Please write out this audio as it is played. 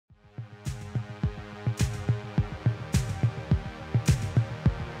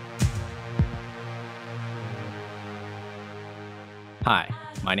Hi,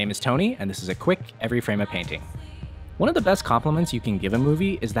 my name is Tony, and this is a quick every frame a painting. One of the best compliments you can give a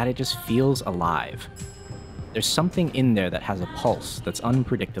movie is that it just feels alive. There's something in there that has a pulse that's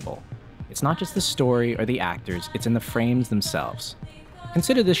unpredictable. It's not just the story or the actors, it's in the frames themselves.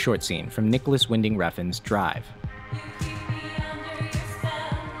 Consider this short scene from Nicolas Winding Refn's Drive.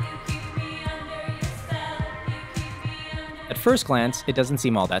 At first glance, it doesn't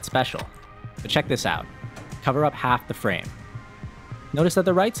seem all that special. But check this out. Cover up half the frame. Notice that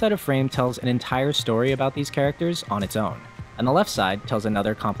the right side of frame tells an entire story about these characters on its own, and the left side tells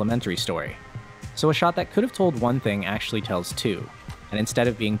another complementary story. So a shot that could have told one thing actually tells two, and instead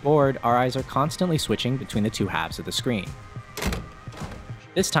of being bored, our eyes are constantly switching between the two halves of the screen.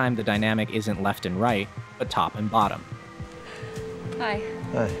 This time, the dynamic isn't left and right, but top and bottom. Hi.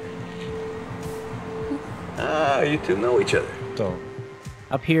 Hi. Ah, you two know each other. Don't.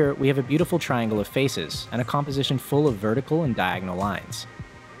 Up here, we have a beautiful triangle of faces, and a composition full of vertical and diagonal lines.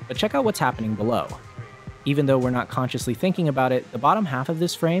 But check out what's happening below. Even though we're not consciously thinking about it, the bottom half of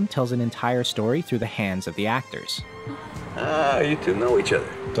this frame tells an entire story through the hands of the actors. Ah, you two know each other.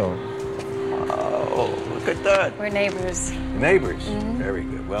 Don't. Oh, look at that. We're neighbors. Neighbors. Very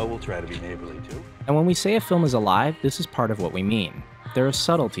good. Well, we'll try to be neighborly, too. And when we say a film is alive, this is part of what we mean. There are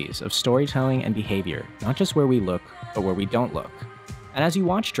subtleties of storytelling and behavior, not just where we look, but where we don't look. And as you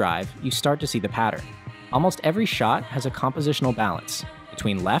watch Drive, you start to see the pattern. Almost every shot has a compositional balance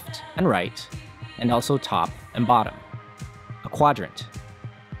between left and right, and also top and bottom. A quadrant.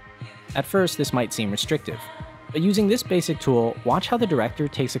 At first, this might seem restrictive, but using this basic tool, watch how the director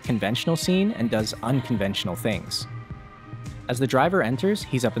takes a conventional scene and does unconventional things. As the driver enters,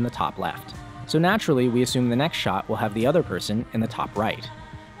 he's up in the top left. So naturally, we assume the next shot will have the other person in the top right.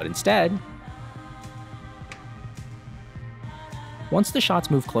 But instead, once the shots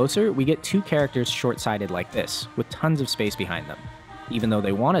move closer, we get two characters short-sighted like this, with tons of space behind them. Even though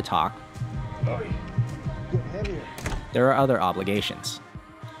they want to talk, there are other obligations.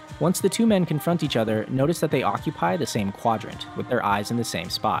 Once the two men confront each other, notice that they occupy the same quadrant, with their eyes in the same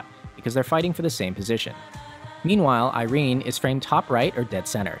spot, because they're fighting for the same position. Meanwhile, Irene is framed top right or dead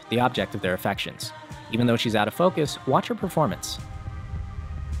center, the object of their affections. Even though she's out of focus, watch her performance.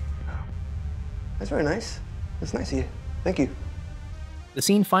 That's very nice. That's nice of you. Thank you. The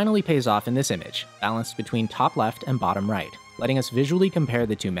scene finally pays off in this image, balanced between top left and bottom right, letting us visually compare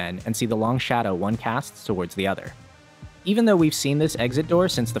the two men and see the long shadow one casts towards the other. Even though we've seen this exit door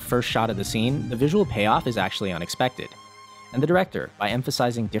since the first shot of the scene, the visual payoff is actually unexpected. And the director, by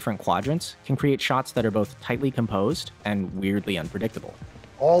emphasizing different quadrants, can create shots that are both tightly composed and weirdly unpredictable.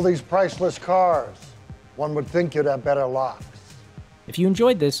 All these priceless cars. One would think you'd have better locks. If you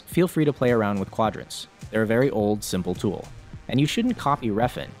enjoyed this, feel free to play around with quadrants. They're a very old, simple tool. And you shouldn't copy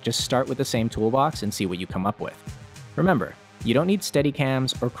Refn, just start with the same toolbox and see what you come up with. Remember, you don't need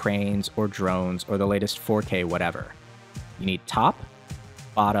Steadicams or cranes or drones or the latest 4K whatever. You need top,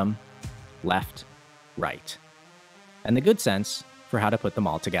 bottom, left, right, and the good sense for how to put them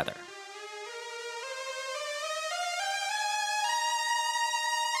all together.